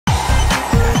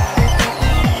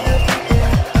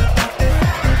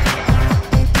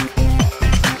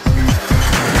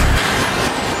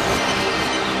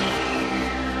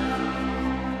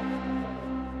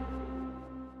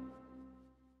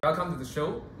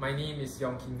show. My name is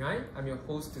Yong King Ngai. I'm your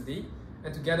host today,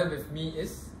 and together with me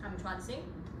is... I'm Chuan Singh.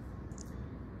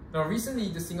 Now, recently,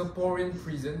 the Singaporean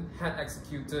prison had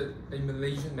executed a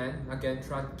Malaysian man,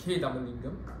 Nagentran K.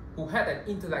 Damalingam, who had an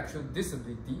intellectual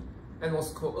disability and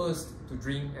was coerced to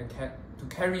drink and to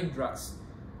carrying drugs.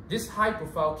 This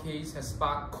high-profile case has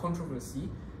sparked controversy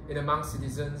among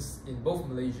citizens in both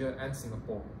Malaysia and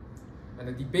Singapore. And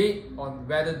the debate on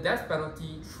whether death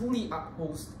penalty truly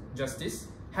upholds justice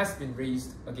has been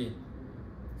raised again.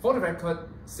 For the record,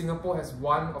 Singapore has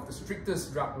one of the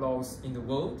strictest drug laws in the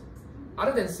world.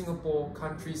 Other than Singapore,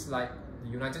 countries like the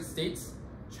United States,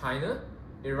 China,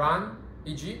 Iran,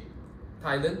 Egypt,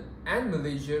 Thailand, and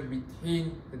Malaysia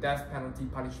retain the death penalty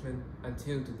punishment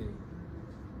until today.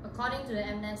 According to the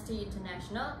Amnesty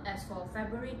International, as for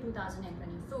February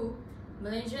 2022,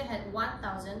 Malaysia had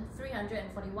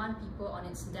 1,341 people on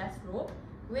its death row,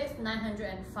 with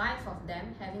 905 of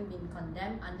them having been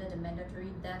condemned under the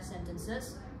mandatory death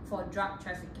sentences for drug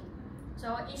trafficking. So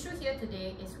our issue here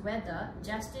today is whether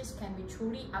justice can be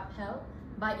truly upheld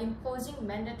by imposing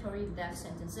mandatory death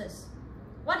sentences.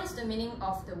 What is the meaning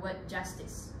of the word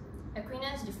justice?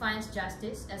 Aquinas defines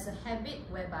justice as a habit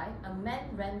whereby a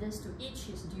man renders to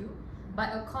each his due by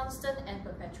a constant and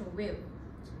perpetual will.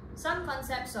 Some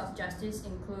concepts of justice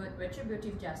include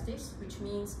retributive justice, which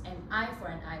means an eye for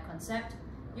an eye concept,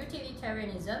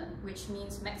 utilitarianism, which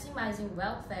means maximizing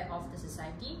welfare of the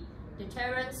society,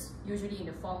 deterrence, usually in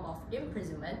the form of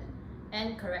imprisonment,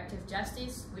 and corrective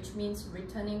justice, which means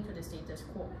returning to the status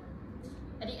quo.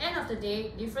 At the end of the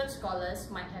day, different scholars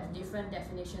might have different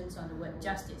definitions on the word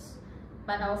justice,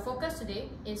 but our focus today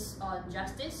is on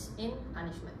justice in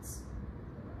punishments.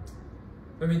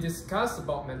 When we discuss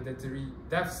about mandatory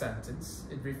death sentence,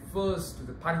 it refers to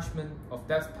the punishment of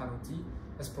death penalty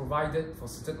as provided for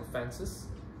certain offences,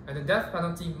 and the death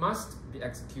penalty must be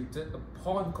executed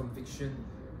upon conviction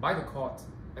by the court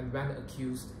and when the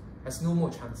accused has no more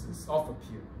chances of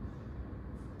appeal.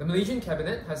 The Malaysian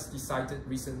Cabinet has decided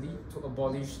recently to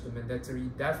abolish the mandatory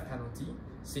death penalty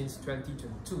since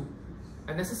 2022,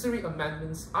 and necessary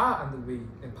amendments are underway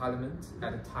in Parliament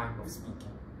at the time of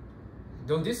speaking.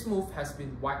 Though this move has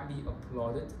been widely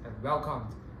applauded and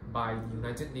welcomed by the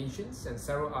United Nations and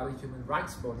several other human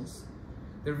rights bodies,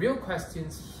 the real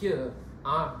questions here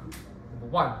are: number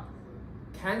one,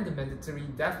 can the mandatory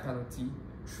death penalty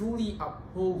truly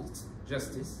uphold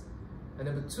justice? And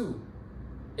number two,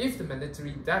 if the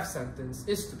mandatory death sentence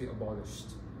is to be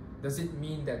abolished, does it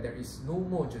mean that there is no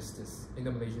more justice in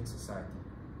the Malaysian society?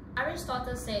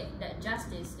 Aristotle said that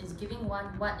justice is giving one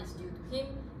what is due to him,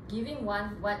 giving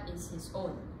one what is his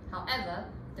own. However,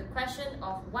 the question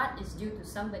of what is due to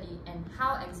somebody and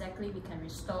how exactly we can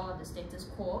restore the status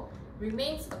quo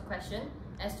remains a question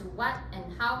as to what and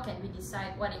how can we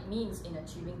decide what it means in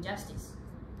achieving justice.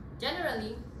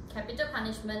 Generally, capital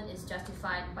punishment is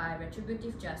justified by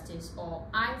retributive justice or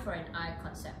eye for an eye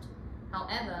concept.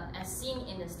 However, as seen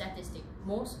in the statistic,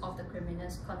 most of the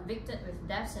criminals convicted with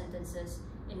death sentences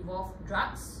involve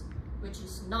drugs, which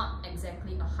is not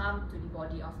exactly a harm to the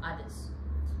body of others.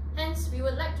 Hence, we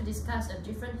would like to discuss a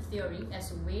different theory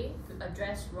as a way to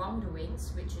address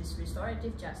wrongdoings, which is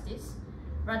restorative justice.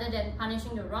 Rather than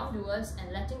punishing the wrongdoers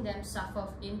and letting them suffer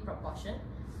in proportion,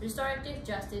 restorative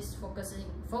justice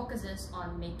focuses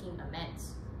on making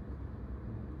amends.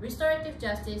 Restorative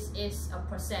justice is a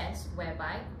process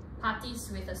whereby parties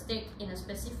with a stake in a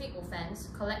specific offence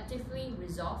collectively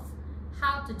resolve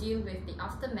how to deal with the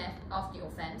aftermath of the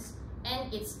offence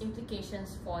and its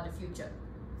implications for the future.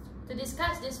 To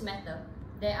discuss this matter,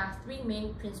 there are three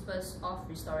main principles of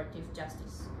restorative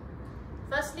justice.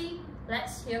 Firstly,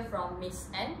 let's hear from Miss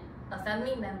N, a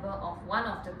family member of one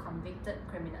of the convicted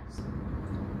criminals.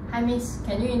 Hi Miss,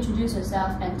 can you introduce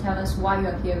yourself and tell us why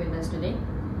you're here with us today?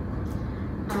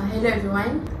 Hello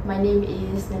everyone, my name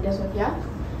is Nadia Sofia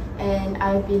and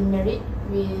I've been married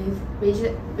with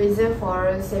Weza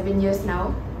for 7 years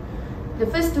now. The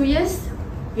first 2 years,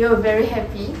 we were very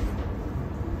happy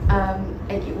and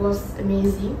it was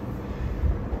amazing.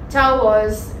 Chow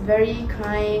was very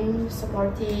kind,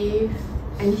 supportive,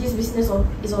 and his business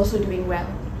is also doing well.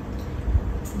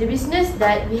 The business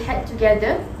that we had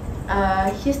together,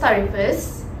 he started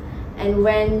first, and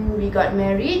when we got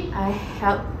married, I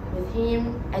helped with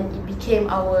him and it became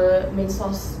our main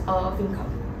source of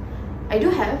income. I do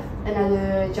have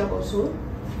another job also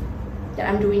that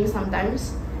I'm doing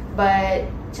sometimes, but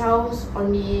Chow's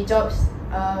only jobs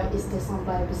is the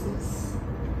sampai business.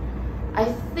 I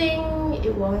think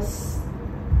it was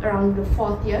around the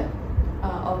 4th year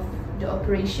of the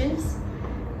operations,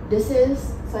 the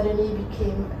sales suddenly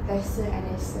became lesser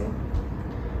and lesser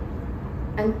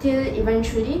until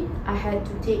eventually I had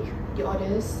to take the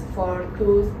orders for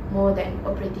growth more than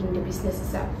operating the business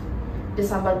itself, the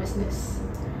sambal business.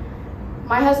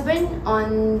 My husband,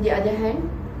 on the other hand,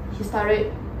 he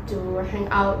started to hang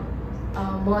out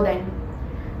more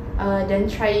than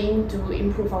trying to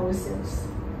improve our sales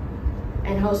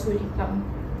and household income.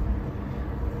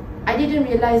 I didn't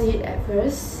realize it at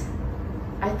first.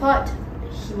 I thought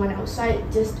he went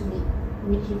outside just to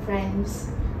meet his friends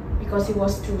because he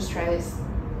was too stressed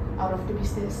out of the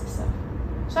business and stuff.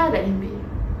 So I let him be.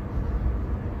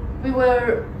 We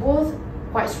were both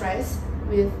quite stressed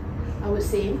with, I would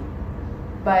say,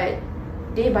 but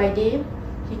day by day,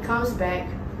 he comes back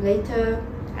later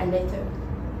and later.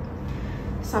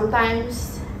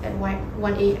 Sometimes at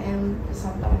 1 a.m,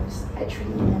 sometimes at 3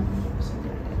 a.m,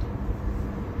 something like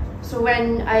that. So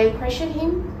when I questioned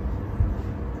him,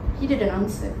 he didn't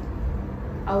answer.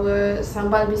 Our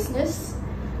sambal business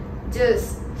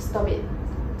just stopped it,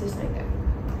 just like that.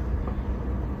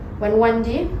 When one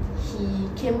day he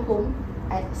came home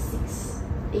at 6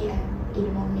 a.m. in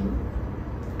the morning,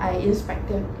 I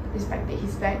inspected his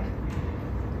bag,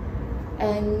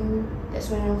 and that's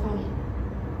when I found it.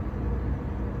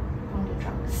 Found the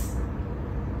drugs.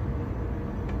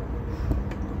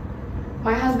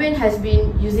 My husband has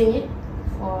been using it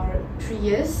for 3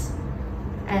 years,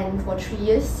 and for 3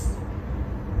 years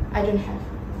I don't have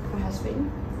my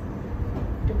husband.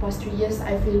 The past 3 years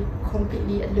I feel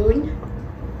completely alone,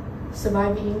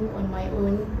 surviving on my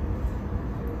own.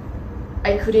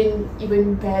 I couldn't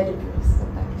even bear the bills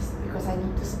sometimes because I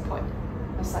need to support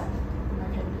myself and my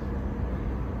family.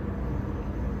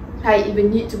 I even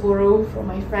need to borrow from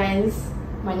my friends,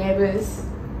 my neighbors,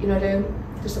 in order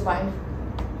to survive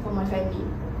for my family.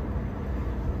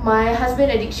 My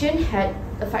husband's addiction had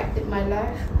affected my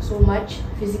life so much,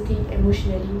 physically,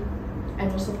 emotionally,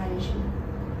 and also financially.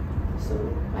 So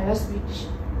my last wish,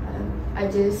 I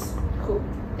just hope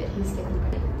that he's getting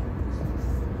better.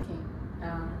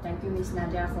 Thank you, Ms.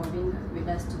 Nadia, for being with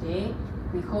us today.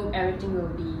 We hope everything will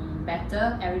be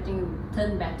better, everything will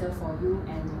turn better for you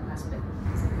and your husband.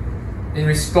 In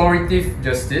restorative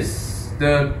justice,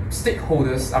 the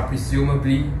stakeholders are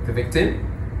presumably the victim,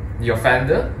 the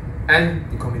offender,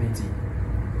 and the community.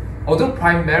 Although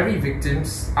primary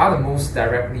victims are the most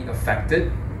directly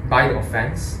affected by the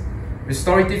offence,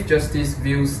 restorative justice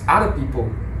views other people,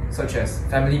 such as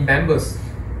family members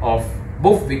of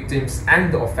both victims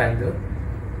and the offender,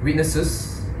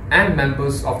 witnesses, and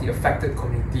members of the affected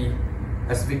community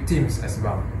as victims as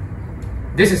well.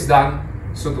 This is done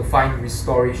so to find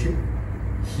restoration,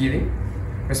 healing,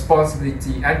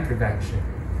 responsibility, and prevention.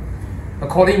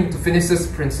 According to Finis'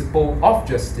 principle of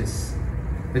justice,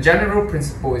 the general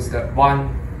principle is that one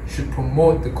should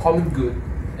promote the common good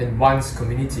in one's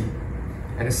community,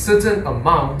 and a certain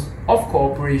amount of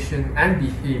cooperation and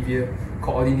behavior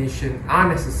coordination are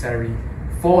necessary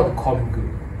for the common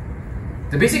good.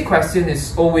 The basic question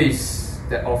is always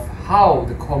that of how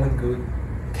the common good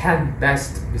can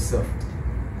best be served.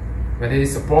 When it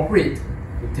is appropriate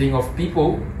to think of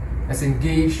people as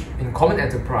engaged in common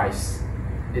enterprise,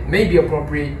 it may be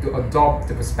appropriate to adopt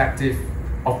the perspective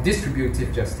of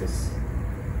distributive justice.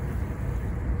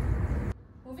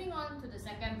 Moving on to the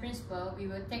second principle, we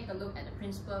will take a look at the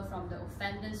principle from the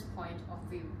offender's point of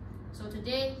view. So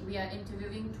today, we are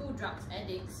interviewing 2 drug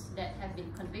addicts that have been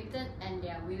convicted and they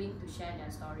are willing to share their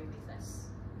story with us.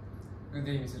 Good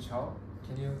day, Mr. Chow.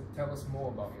 Can you tell us more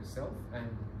about yourself and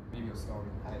maybe your story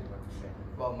that you want to share?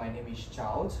 Well, my name is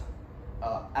Chow.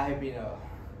 I have been a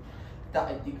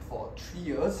drug addict for 3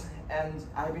 years and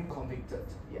I've been convicted.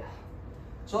 Yeah.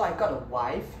 So I got a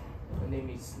wife. Her name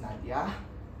is Nadia.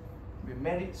 We're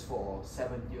married for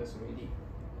 7 years already.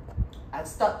 I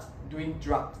started doing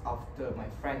drugs after my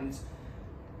friends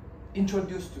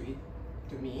introduced it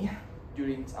to me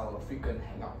during our frequent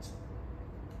hangouts.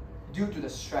 Due to the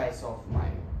stress of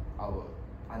our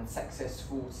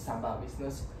unsuccessful samba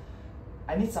business,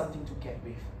 I need something to get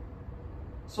with.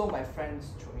 So my friends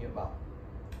told me about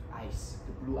ice,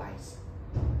 the blue ice.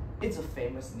 It's a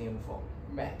famous name for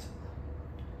meth.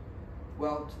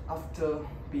 Well, after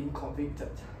being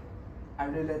convicted, I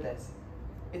realized that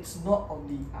it's not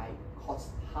only I caused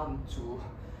harm to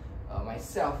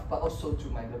myself, but also to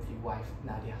my lovely wife,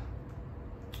 Nadia.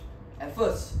 At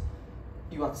first,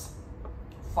 it was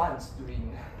fun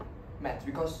doing meth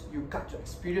because you got to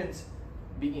experience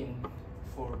being in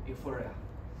euphoria.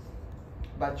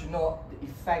 But you know, the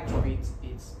effect of it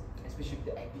is, especially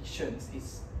the addictions,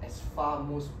 is as far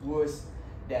most worse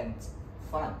than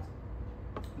fun.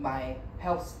 My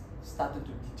health started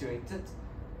to deteriorate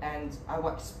and I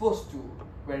was exposed to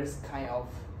various kind of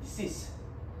disease.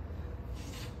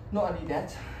 Not only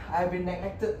that, I've been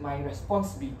neglected my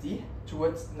responsibility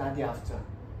towards Nadia after.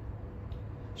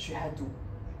 She had to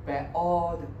bear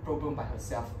all the problem by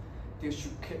herself till she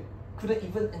couldn't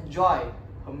even enjoy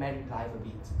her married life a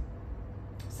bit.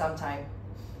 Sometimes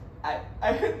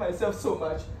I hate myself so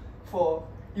much for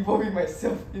involving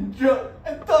myself in drug.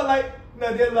 I thought like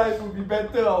Nadia's life would be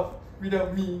better off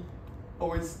without me.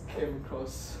 Always came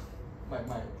across my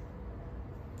mind.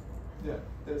 Yeah,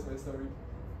 that's my story.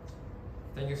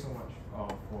 Thank you so much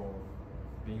for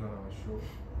being on our show.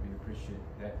 We appreciate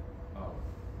that.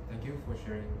 Thank you for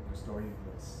sharing your story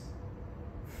with us.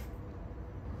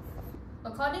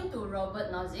 According to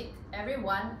Robert Nozick,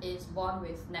 everyone is born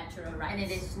with natural rights, and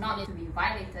it is not to be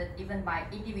violated even by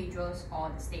individuals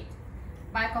or the state.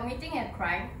 By committing a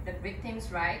crime, the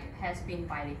victim's right has been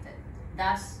violated.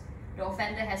 Thus, the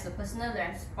offender has a personal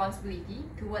responsibility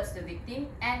towards the victim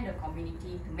and the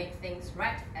community to make things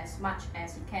right as much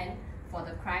as he can for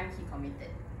the crime he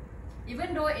committed.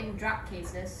 Even though in drug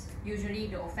cases, usually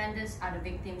the offenders are the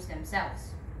victims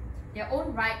themselves, their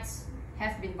own rights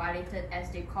have been violated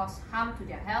as they cause harm to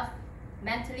their health,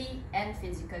 mentally and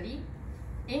physically.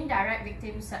 Indirect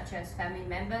victims such as family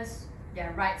members,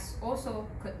 their rights also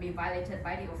could be violated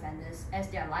by the offenders as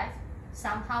their life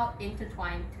somehow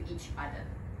intertwined to each other.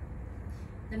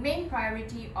 The main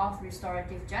priority of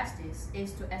restorative justice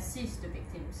is to assist the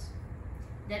victims.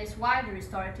 That is why the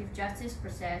restorative justice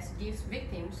process gives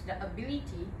victims the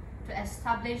ability to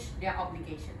establish their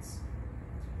obligations.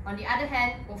 On the other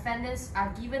hand, offenders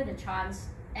are given the chance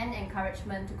and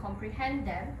encouragement to comprehend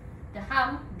the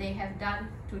harm they have done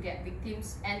to their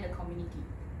victims and the community,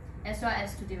 as well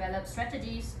as to develop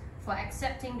strategies for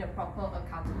accepting the proper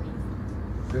accountability.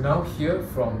 We'll now hear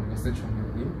from Mr. Chong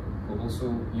Yoo Lim, who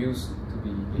also used to be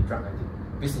a drug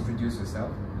addict. Please introduce yourself.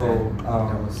 So,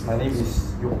 my name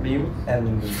is Yok Lim,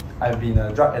 and I've been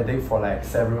a drug addict for like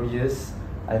several years.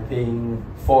 I think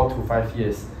 4 to 5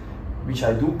 years, which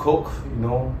I do coke,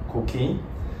 cocaine.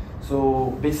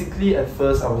 So basically at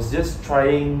first I was just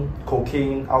trying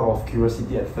cocaine out of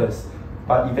curiosity at first,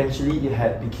 but eventually it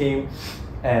had became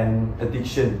an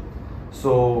addiction.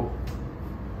 So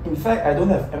in fact, I don't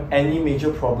have any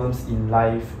major problems in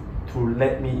life to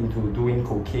lead me into doing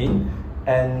cocaine,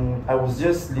 and I was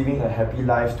just living a happy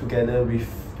life together with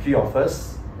 3 of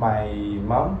us, my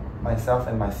mom, myself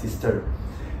and my sister.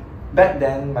 Back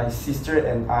then, my sister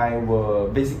and I were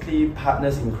basically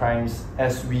partners in crimes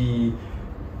as we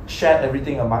shared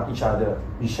everything among each other.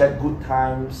 We shared good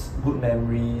times, good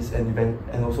memories,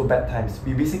 and also bad times.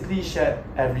 We basically shared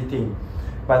everything.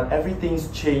 But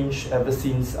everything's changed ever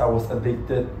since I was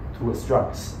addicted towards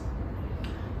drugs.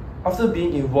 After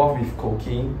being involved with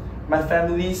cocaine, my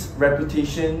family's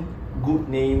reputation, good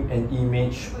name and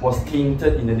image was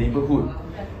tainted in the neighborhood.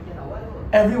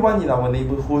 Everyone in our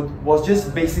neighborhood was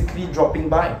just basically dropping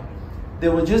by. They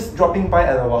were just dropping by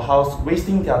at our house,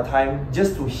 wasting their time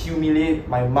just to humiliate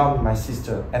my mom and my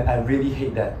sister, and I really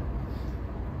hate that.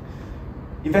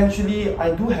 Eventually,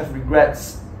 I do have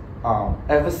regrets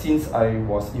ever since I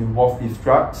was involved with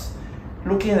drugs.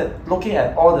 Looking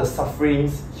at all the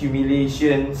sufferings,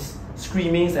 humiliations,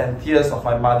 screamings and tears of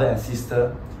my mother and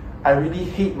sister, I really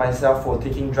hate myself for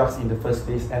taking drugs in the first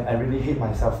place, and I really hate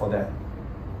myself for that.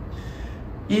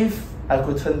 If I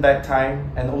could turn back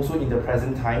time, and also in the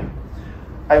present time,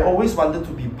 I always wanted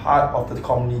to be part of the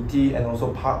community and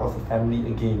also part of the family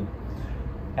again.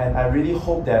 And I really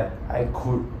hope that I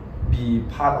could be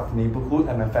part of the neighborhood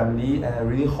and my family, and I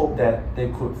really hope that they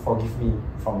could forgive me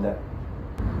from that.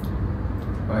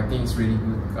 Well, I think it's really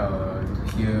good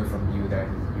to hear from you that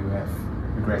you have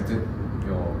regretted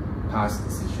your past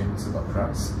decisions about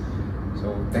drugs.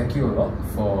 So thank you a lot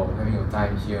for having your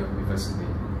time here with us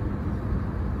today.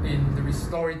 In the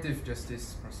restorative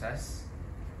justice process,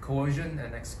 coercion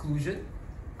and exclusion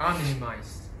are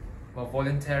minimized, while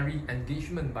voluntary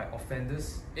engagement by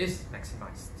offenders is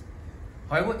maximized.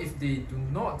 However, if they do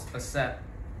not accept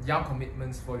their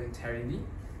commitments voluntarily,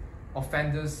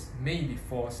 offenders may be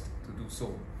forced to do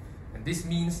so. And this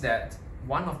means that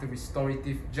one of the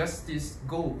restorative justice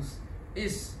goals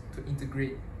is to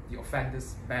integrate the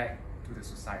offenders back to the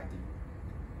society.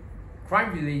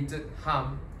 Crime-related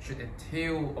harm should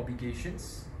entail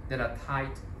obligations that are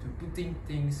tied to putting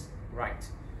things right.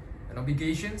 And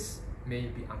obligations may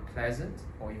be unpleasant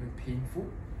or even painful,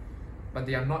 but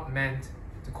they are not meant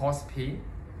to cause pain,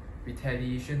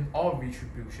 retaliation, or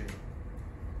retribution.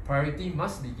 Priority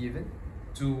must be given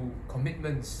to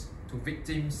commitments to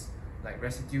victims like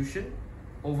restitution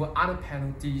over other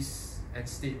penalties and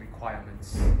state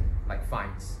requirements like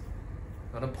fines.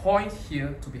 Now, the point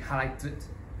here to be highlighted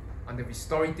under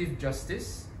restorative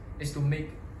justice is to make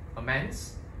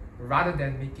amends rather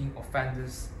than making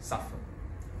offenders suffer.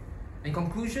 In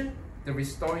conclusion, the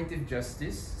restorative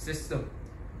justice system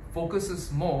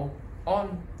focuses more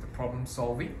on the problem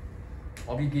solving,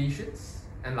 obligations,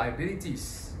 and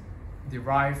liabilities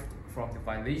derived from the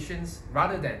violations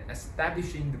rather than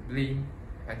establishing the blame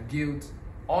and guilt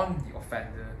on the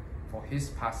offender for his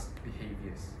past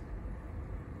behaviors.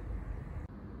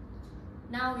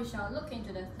 Now we shall look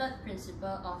into the third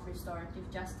principle of restorative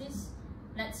justice.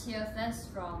 Let's hear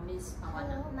first from Ms. Pawana.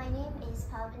 Hello, my name is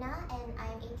Pavana and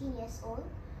I am 18 years old.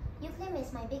 Yuklim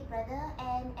is my big brother,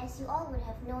 and as you all would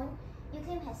have known,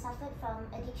 Yuklim has suffered from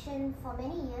addiction for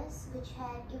many years, which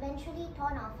had eventually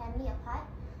torn our family apart,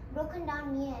 broken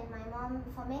down me and my mom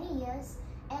for many years,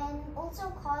 and also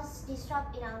caused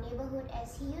disrupt in our neighborhood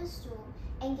as he used to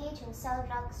engage and sell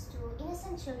drugs to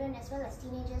innocent children as well as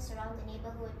teenagers around the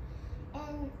neighborhood.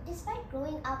 And despite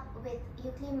growing up with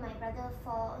Yuklim, my brother,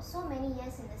 for so many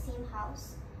years in the same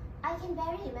house, I can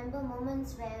barely remember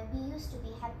moments where we used to be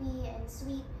happy and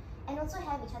sweet and also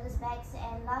have each other's backs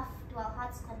and laugh to our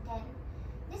heart's content.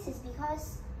 This is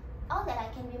because all that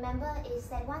I can remember is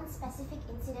that one specific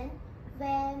incident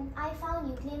where I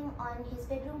found Yuklim on his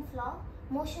bedroom floor,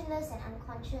 motionless and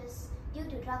unconscious due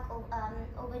to drug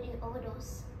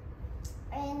overdose.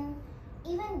 And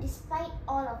even despite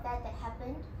all of that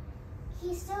happened,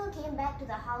 he still came back to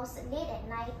the house late at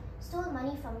night, stole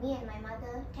money from me and my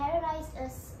mother, terrorized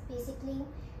us basically,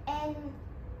 and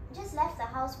just left the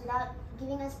house without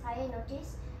giving us prior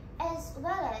notice, as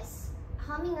well as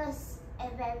harming us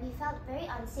where we felt very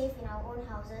unsafe in our own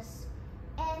houses.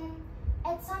 And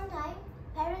at some time,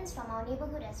 parents from our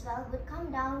neighborhood as well would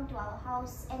come down to our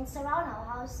house and surround our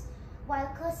house while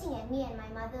cursing at me and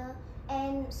my mother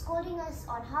and scolding us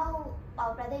on how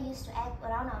our brother used to act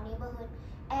around our neighborhood,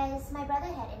 as my brother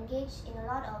had engaged in a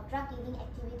lot of drug dealing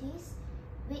activities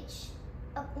which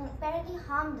apparently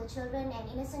harmed the children and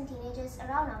innocent teenagers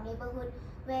around our neighborhood,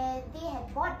 where they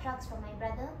had bought drugs from my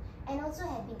brother and also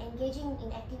had been engaging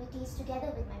in activities together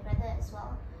with my brother as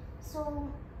well. So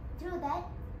through that,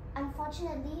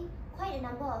 unfortunately, quite a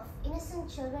number of innocent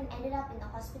children ended up in the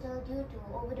hospital due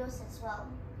to overdose as well.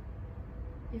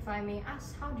 If I may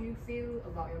ask, how do you feel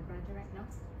about your brother right now?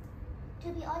 To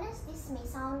be honest, this may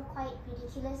sound quite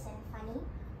ridiculous and funny,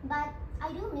 but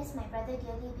I do miss my brother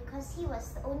dearly because he was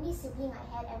the only sibling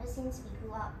I had ever since we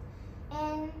grew up.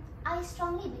 And I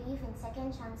strongly believe in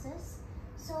second chances,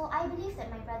 so I believe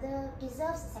that my brother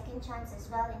deserves a second chance as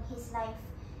well in his life.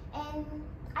 And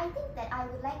I think that I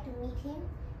would like to meet him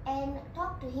and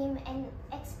talk to him and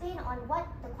explain on what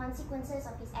the consequences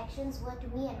of his actions were to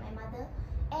me and my mother,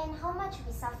 and how much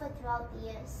we suffered throughout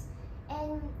the years.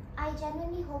 And I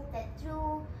genuinely hope that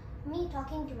through me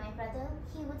talking to my brother,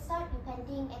 he would start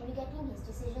repenting and regretting his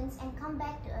decisions and come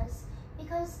back to us,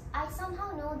 because I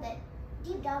somehow know that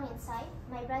deep down inside,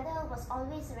 my brother was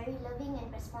always a very loving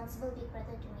and responsible big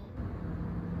brother to me.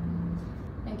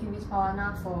 Thank you, Ms.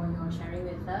 Pawana, for your sharing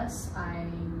with us. I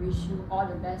wish you all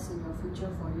the best in your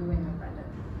future for you and your brother.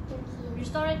 Thank you.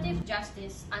 Restorative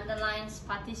justice underlines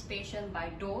participation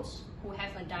by those who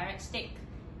have a direct stake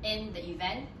in the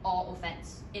event or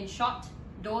offense. In short,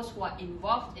 those who are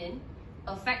involved in,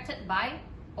 affected by,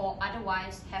 or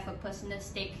otherwise have a personal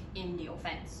stake in the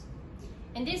offense.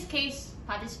 In this case,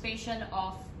 participation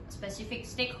of a specific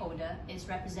stakeholder is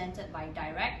represented by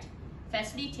direct,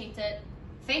 facilitated,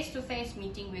 face-to-face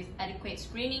meeting with adequate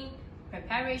screening,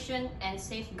 preparation, and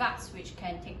safeguards which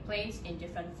can take place in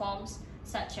different forms,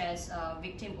 such as a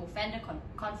victim-offender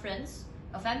conference,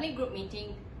 a family group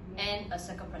meeting, and a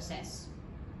circle process.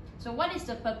 So what is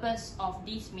the purpose of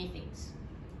these meetings?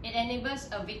 It enables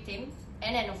a victim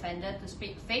and an offender to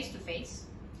speak face-to-face,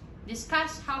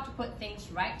 discuss how to put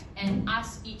things right, and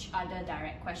ask each other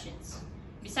direct questions.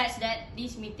 Besides that,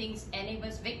 these meetings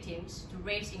enables victims to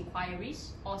raise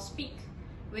inquiries or speak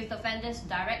with offenders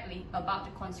directly about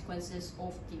the consequences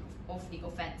of the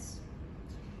offense.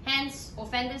 Hence,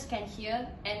 offenders can hear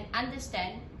and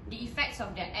understand the effects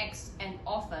of their acts and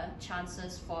offer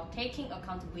chances for taking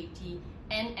accountability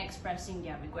and expressing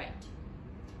their regret.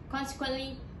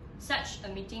 Consequently, such a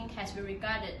meeting has been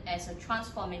regarded as a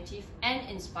transformative and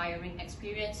inspiring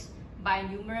experience by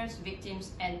numerous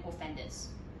victims and offenders.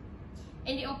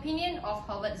 In the opinion of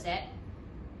Howard Z.,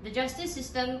 the justice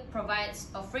system provides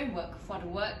a framework for the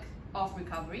work of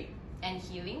recovery and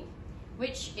healing,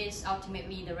 which is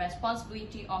ultimately the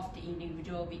responsibility of the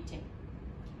individual victim.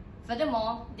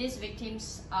 Furthermore, these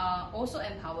victims are also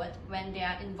empowered when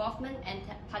their involvement and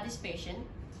participation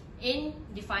in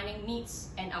defining needs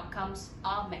and outcomes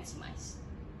are maximized.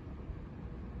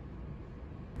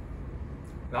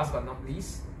 Last but not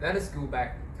least, let us go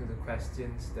back to the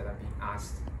questions that are being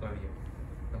asked earlier.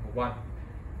 Number 1,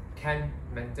 can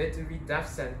mandatory death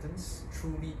sentence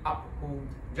truly uphold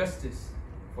justice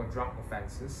for drug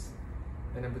offences?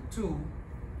 And number 2,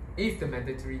 if the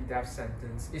mandatory death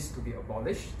sentence is to be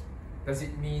abolished, does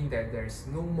it mean that there is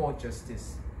no more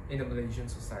justice in the Malaysian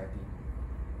society?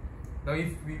 Now,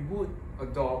 if we would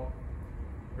adopt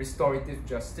restorative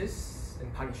justice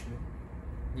and punishment,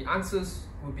 the answers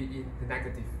would be in the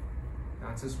negative. The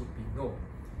answers would be no,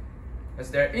 as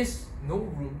there is no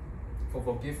room for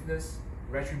forgiveness,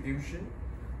 retribution,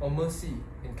 or mercy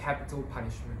in capital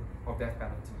punishment or death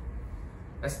penalty.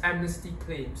 As Amnesty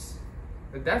claims,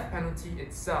 the death penalty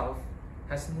itself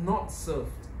has not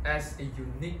served as a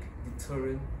unique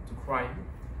deterrent to crime,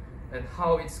 and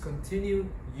how its continued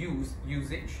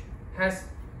usage has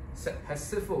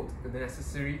siphoned the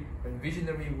necessary and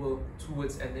visionary work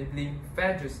towards enabling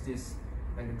fair justice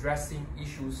and addressing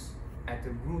issues at the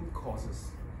root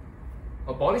causes.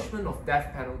 Abolishment of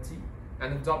death penalty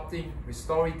and adopting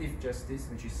restorative justice,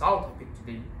 which is our topic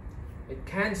today, it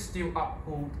can still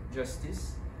uphold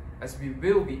justice, as we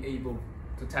will be able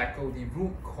to tackle the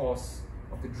root cause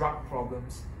of the drug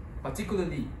problems,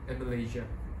 particularly in Malaysia.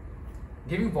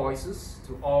 Giving voices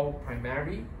to all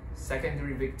primary,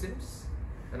 secondary victims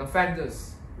and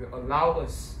offenders will allow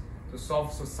us to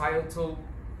solve societal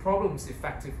problems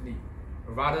effectively,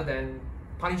 rather than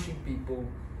punishing people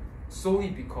solely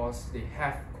because they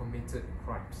have committed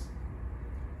crimes.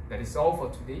 That is all for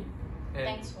today. And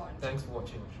Thanks for watching. Thanks for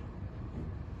watching.